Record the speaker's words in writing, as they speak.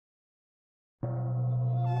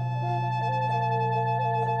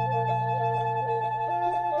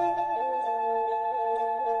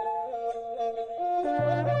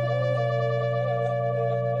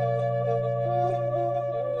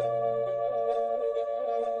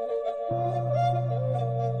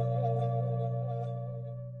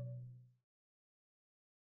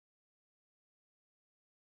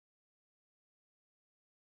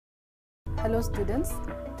Hello students,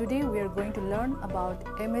 today we are going to learn about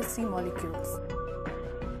MHC molecules.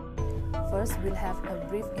 First, we'll have a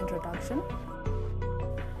brief introduction.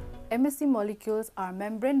 MHC molecules are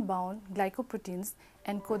membrane-bound glycoproteins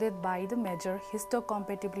encoded by the major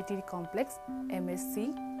histocompatibility complex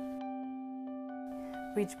MHC,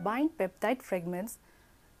 which bind peptide fragments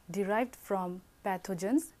derived from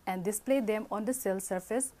pathogens and display them on the cell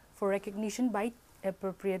surface for recognition by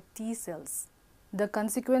appropriate T cells. The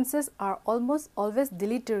consequences are almost always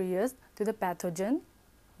deleterious to the pathogen.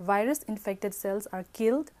 Virus-infected cells are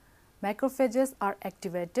killed, macrophages are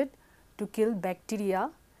activated to kill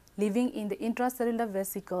bacteria living in the intracellular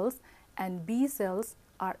vesicles, and B cells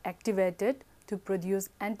are activated to produce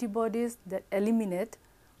antibodies that eliminate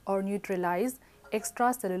or neutralize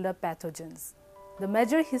extracellular pathogens. The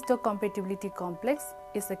major histocompatibility complex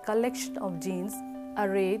is a collection of genes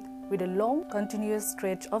arrayed with a long continuous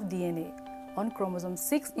stretch of DNA on chromosome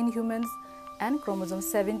 6 in humans and chromosome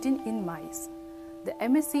 17 in mice. The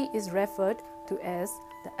MHC is referred to as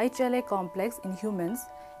the HLA complex in humans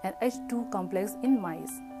and H2 complex in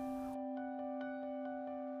mice.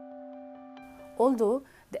 Although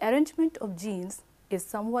the arrangement of genes is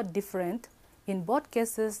somewhat different, in both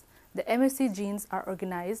cases the MHC genes are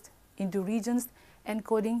organized into regions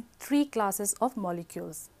encoding 3 classes of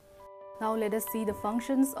molecules. Now let us see the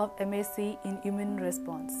functions of MHC in immune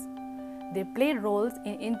response. They play roles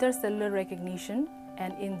in intercellular recognition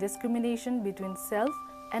and in discrimination between self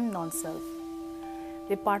and non-self.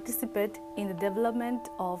 They participate in the development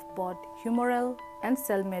of both humoral and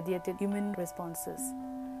cell-mediated immune responses.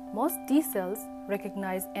 Most T cells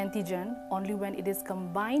recognize antigen only when it is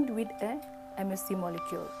combined with a MHC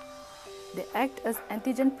molecule. They act as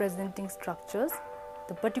antigen-presenting structures,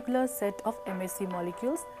 the particular set of MHC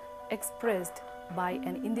molecules expressed by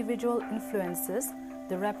an individual influences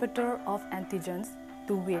the repertoire of antigens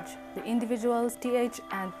to which the individual's Th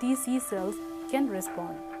and Tc cells can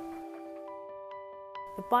respond.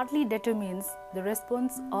 It partly determines the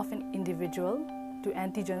response of an individual to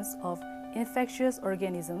antigens of infectious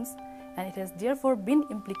organisms, and it has therefore been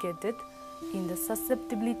implicated in the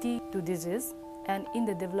susceptibility to disease and in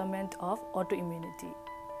the development of autoimmunity.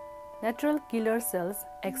 Natural killer cells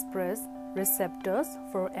express receptors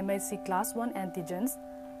for MHC class I antigens,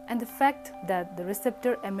 and the fact that the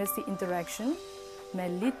receptor-MHC interaction may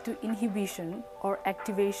lead to inhibition or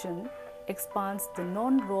activation expands the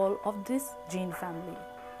known role of this gene family.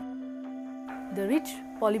 The rich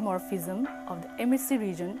polymorphism of the MHC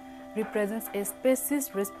region represents a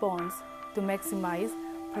species response to maximize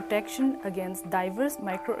protection against diverse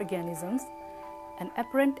microorganisms. An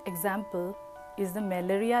apparent example is the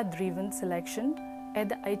malaria-driven selection at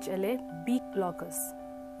the HLA-B locus,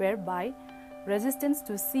 whereby resistance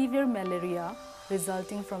to severe malaria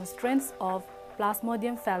resulting from strains of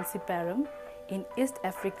Plasmodium falciparum in East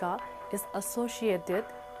Africa is associated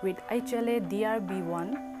with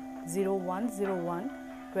HLA-DRB1-0101,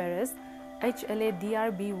 whereas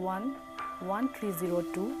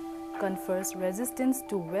HLA-DRB1-1302 confers resistance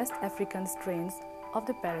to West African strains of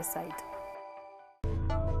the parasite.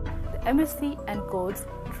 The MHC encodes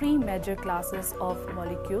 3 major classes of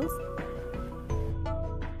molecules.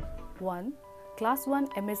 1. Class I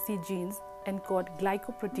MHC genes encode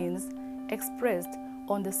glycoproteins expressed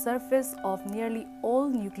on the surface of nearly all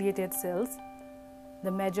nucleated cells. The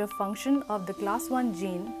major function of the class I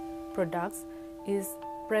gene products is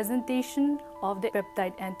presentation of the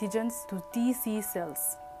peptide antigens to Tc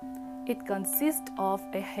cells. It consists of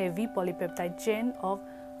a heavy polypeptide chain of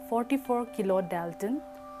 44 kilodalton,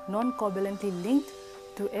 non-covalently linked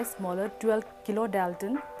to a smaller 12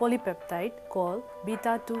 kilodalton polypeptide called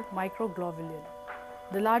beta-2 microglobulin.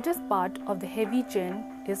 The largest part of the heavy chain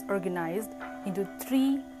is organized into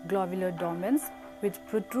 3 globular domains which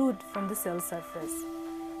protrude from the cell surface.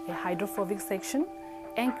 A hydrophobic section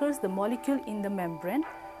anchors the molecule in the membrane,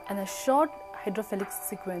 and a short hydrophilic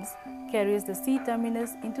sequence carries the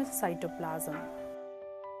C-terminus into the cytoplasm.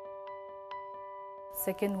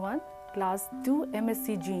 Second one, class II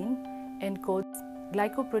MHC gene encodes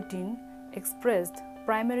glycoprotein expressed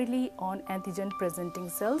primarily on antigen-presenting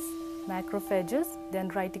cells, macrophages,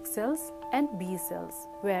 dendritic cells, and B cells,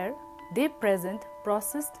 where they present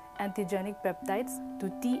processed antigenic peptides to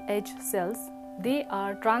Th cells. They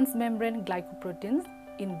are transmembrane glycoproteins,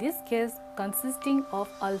 in this case consisting of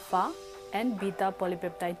alpha and beta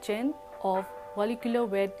polypeptide chain of molecular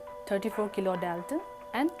weight 34 kilodalton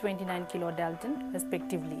and 29 kilodalton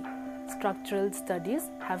respectively. Structural studies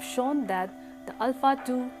have shown that The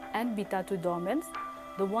alpha-2 and beta-2 domains,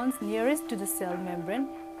 the ones nearest to the cell membrane,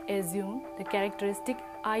 assume the characteristic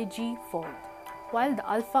Ig fold, while the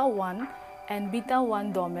alpha-1 and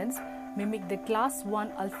beta-1 domains mimic the class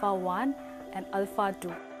 1 alpha-1 and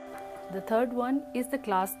alpha-2. The third one is the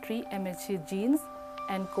class 3 MHC genes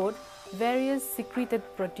encode various secreted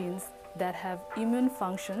proteins that have immune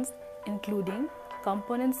functions, including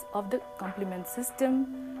components of the complement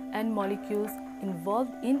system and molecules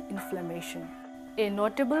involved in inflammation. A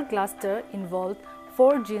notable cluster involved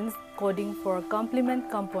 4 genes coding for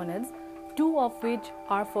complement components, 2 of which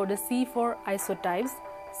are for the C4 isotypes,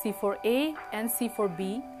 C4a and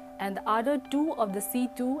C4b, and the other 2 of the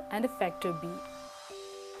C2 and the factor B.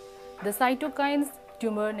 The cytokines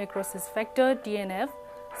tumor necrosis factor TNF,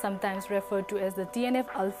 sometimes referred to as the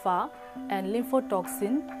TNF-alpha, and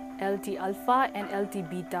lymphotoxin LT-alpha and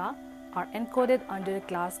LT-beta are encoded under the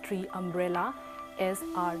class 3 umbrella, as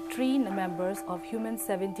are 3 members of human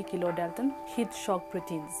 70 kilodalton heat shock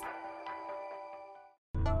proteins.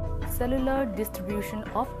 Cellular distribution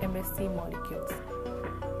of MHC molecules.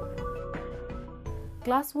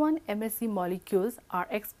 Class 1 MHC molecules are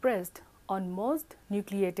expressed on most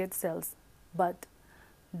nucleated cells, but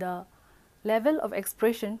the level of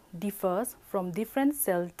expression differs from different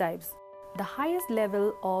cell types. The highest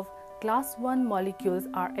level of class 1 molecules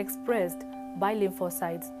are expressed by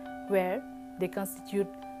lymphocytes, where they constitute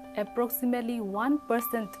approximately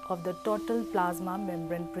 1% of the total plasma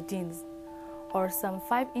membrane proteins, or some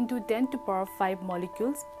 5 × 10⁵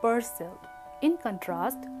 molecules per cell. In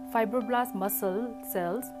contrast, fibroblast muscle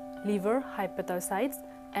cells, liver hepatocytes,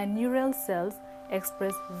 and neural cells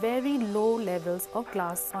express very low levels of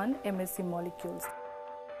class 1 MHC molecules.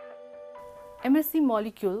 MHC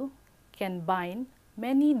molecule can bind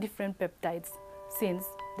many different peptides, since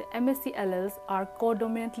the MHC alleles are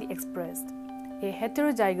codominantly expressed. A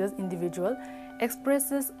heterozygous individual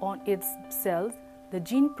expresses on its cells the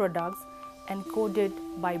gene products encoded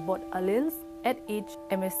by both alleles at each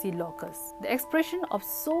MHC locus. The expression of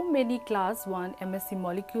so many class 1 MHC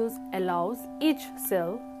molecules allows each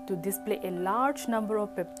cell to display a large number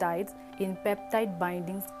of peptides in peptide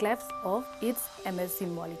binding clefts of its MHC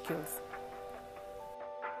molecules.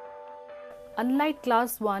 Unlike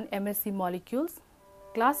class 1 MHC molecules,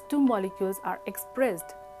 class 2 molecules are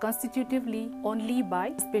expressed constitutively only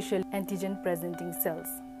by special antigen presenting cells,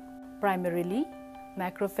 primarily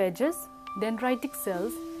macrophages, dendritic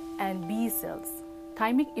cells, and B cells.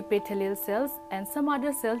 Thymic epithelial cells and some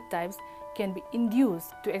other cell types can be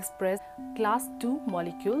induced to express class 2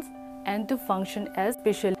 molecules and to function as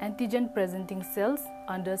special antigen presenting cells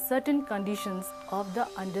under certain conditions of the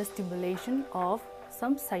understimulation of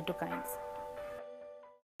some cytokines.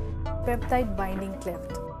 Peptide binding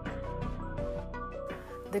cleft.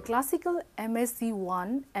 The classical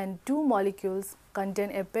MHC1 and 2 molecules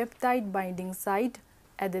contain a peptide binding site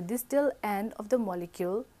at the distal end of the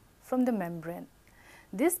molecule from the membrane.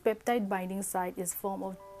 This peptide binding site is formed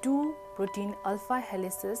of 2 protein alpha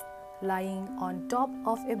helices lying on top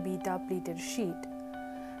of a beta pleated sheet.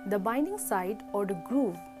 The binding site, or the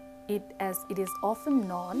groove, as it is often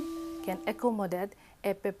known, can accommodate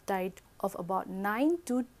a peptide of about 9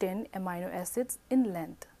 to 10 amino acids in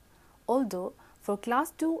length. Although for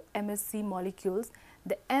class 2 MHC molecules,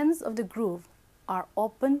 the ends of the groove are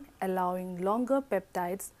open, allowing longer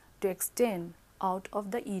peptides to extend out of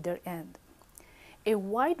the either end. A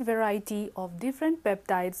wide variety of different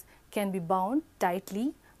peptides can be bound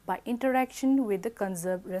tightly by interaction with the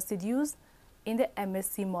conserved residues in the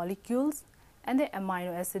MHC molecules and the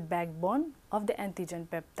amino acid backbone of the antigen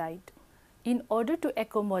peptide. In order to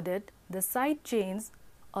accommodate the side chains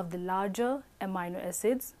of the larger amino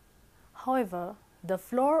acids, however, the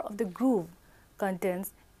floor of the groove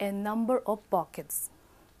contains a number of pockets.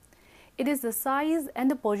 It is the size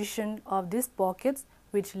and the position of these pockets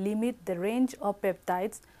which limit the range of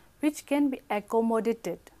peptides which can be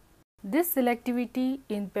accommodated. This selectivity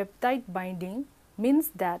in peptide binding means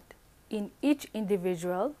that in each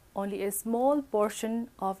individual, only a small portion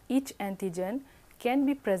of each antigen can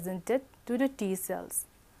be presented to the T cells,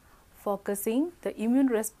 focusing the immune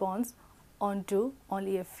response onto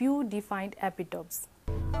only a few defined epitopes.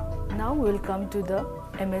 Now we will come to the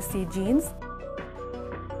MHC genes.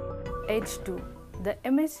 H2. The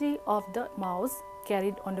MHC of the mouse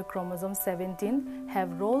carried on the chromosome 17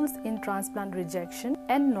 have roles in transplant rejection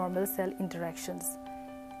and normal cell interactions.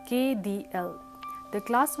 KDL. The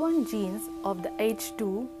class 1 genes of the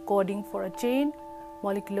H2 coding for a chain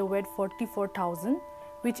molecular weight 44,000,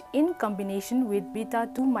 which in combination with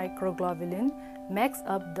beta-2 microglobulin makes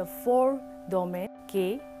up the 4 domain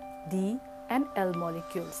K, D and L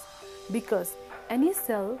molecules. Because Any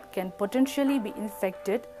cell can potentially be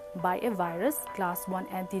infected by a virus. Class 1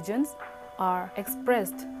 antigens are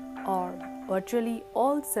expressed on virtually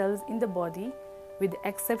all cells in the body with the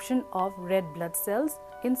exception of red blood cells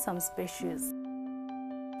in some species.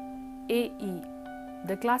 AE,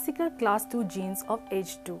 the classical class 2 genes of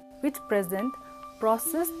H2, which present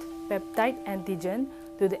processed peptide antigen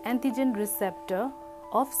to the antigen receptor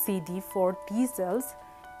of CD4 T cells.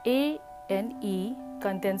 A and E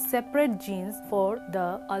contain separate genes for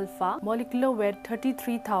the alpha molecular weight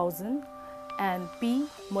 33,000 and P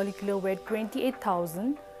molecular weight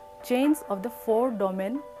 28,000 chains of the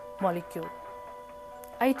 4-domain molecule.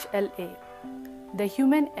 HLA, the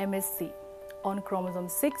human MHC on chromosome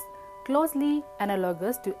 6, closely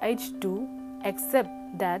analogous to H2 except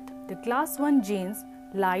that the class 1 genes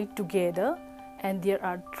lie together and there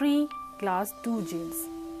are 3 class 2 genes.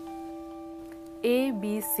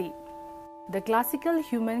 ABC, the classical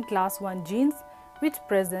human class 1 genes which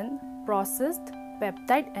present processed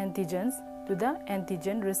peptide antigens to the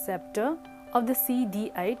antigen receptor of the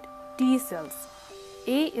CD8 T cells.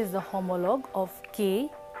 A is the homologue of K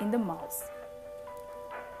in the mouse.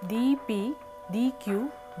 DP, DQ,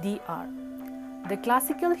 DR, the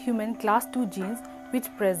classical human class 2 genes which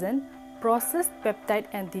present processed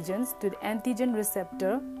peptide antigens to the antigen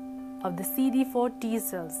receptor of the CD4 T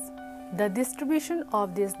cells. The distribution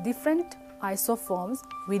of these different isoforms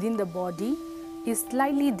within the body is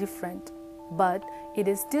slightly different, but it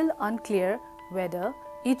is still unclear whether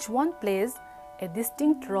each one plays a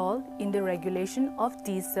distinct role in the regulation of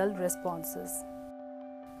T cell responses.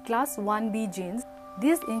 Class 1b genes,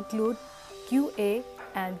 these include QA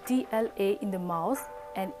and TLA in the mouse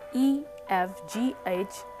and E, F, G, H,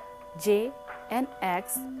 J and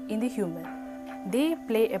X in the human. They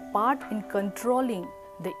play a part in controlling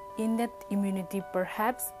the innate immunity,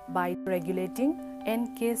 perhaps by regulating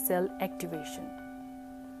NK cell activation.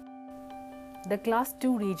 The class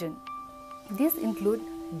 2 region, these include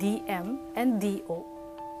DM and DO,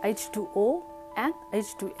 H2O and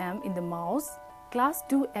H2M in the mouse, class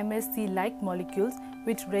 2 MHC-like molecules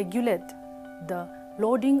which regulate the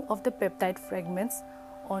loading of the peptide fragments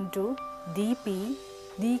onto DP,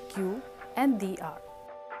 DQ and DR.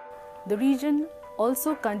 The region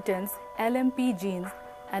also contains LMP genes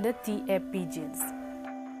and the TAP genes.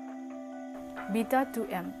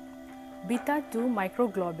 Beta-2M, beta-2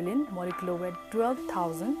 microglobulin molecular weight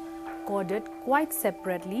 12,000 coded quite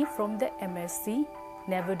separately from the MHC,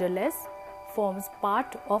 nevertheless forms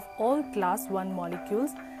part of all class 1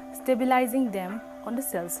 molecules, stabilizing them on the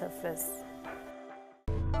cell surface.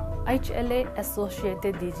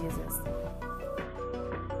 HLA-associated diseases.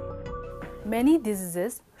 Many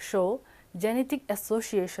diseases show genetic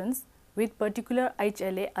associations with particular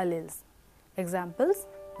HLA alleles. Examples: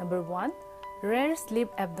 number 1, rare sleep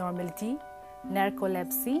abnormality,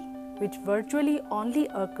 narcolepsy, which virtually only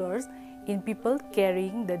occurs in people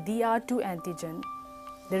carrying the DR2 antigen.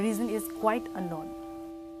 The reason is quite unknown.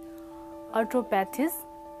 Arthropathies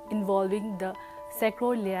involving the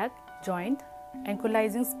sacroiliac joint,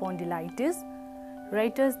 ankylosing spondylitis,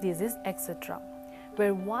 Reiter's disease, etc.,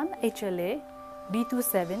 where one HLA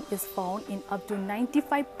B27 is found in up to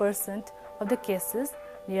 95% of the cases,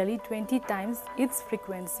 nearly 20 times its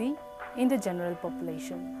frequency in the general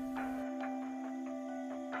population.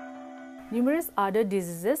 Numerous other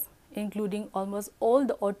diseases, including almost all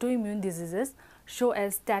the autoimmune diseases, show a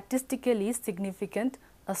statistically significant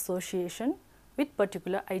association with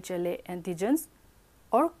particular HLA antigens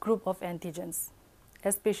or group of antigens,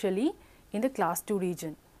 especially in the class 2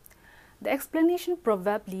 region. The explanation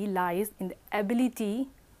probably lies in the ability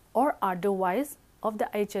or otherwise of the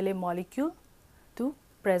HLA molecule to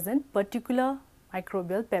present particular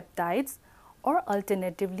microbial peptides or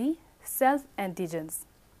alternatively self-antigens.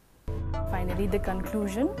 Finally, the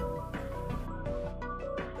conclusion.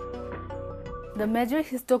 The major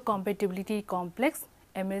histocompatibility complex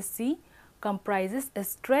MHC comprises a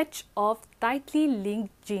stretch of tightly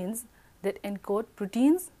linked genes that encode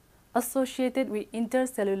proteins associated with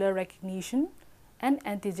intercellular recognition and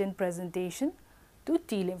antigen presentation to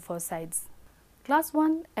T lymphocytes. Class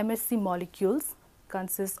 1 MHC molecules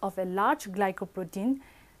consist of a large glycoprotein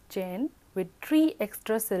chain with 3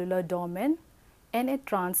 extracellular domain and a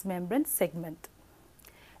transmembrane segment,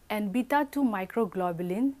 and beta-2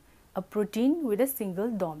 microglobulin, a protein with a single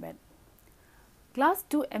domain. Class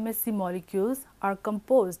 2 MHC molecules are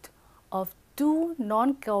composed of 2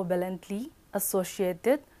 non-covalently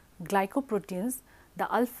associated glycoproteins,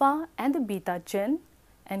 the alpha and the beta chain,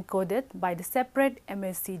 encoded by the separate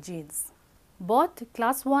MHC genes. Both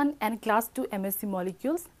class 1 and class 2 MHC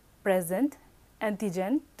molecules present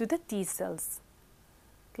antigen to the T cells.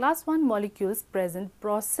 Class 1 molecules present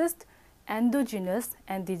processed endogenous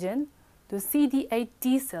antigen to CD8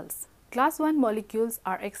 T cells. Class 1 molecules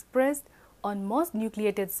are expressed on most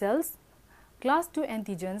nucleated cells. Class 2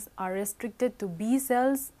 antigens are restricted to B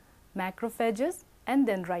cells, macrophages, and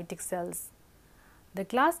dendritic cells. The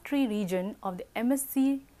class 3 region of the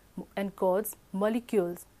MHC encodes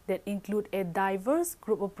molecules that include a diverse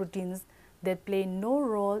group of proteins that play no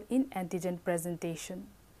role in antigen presentation.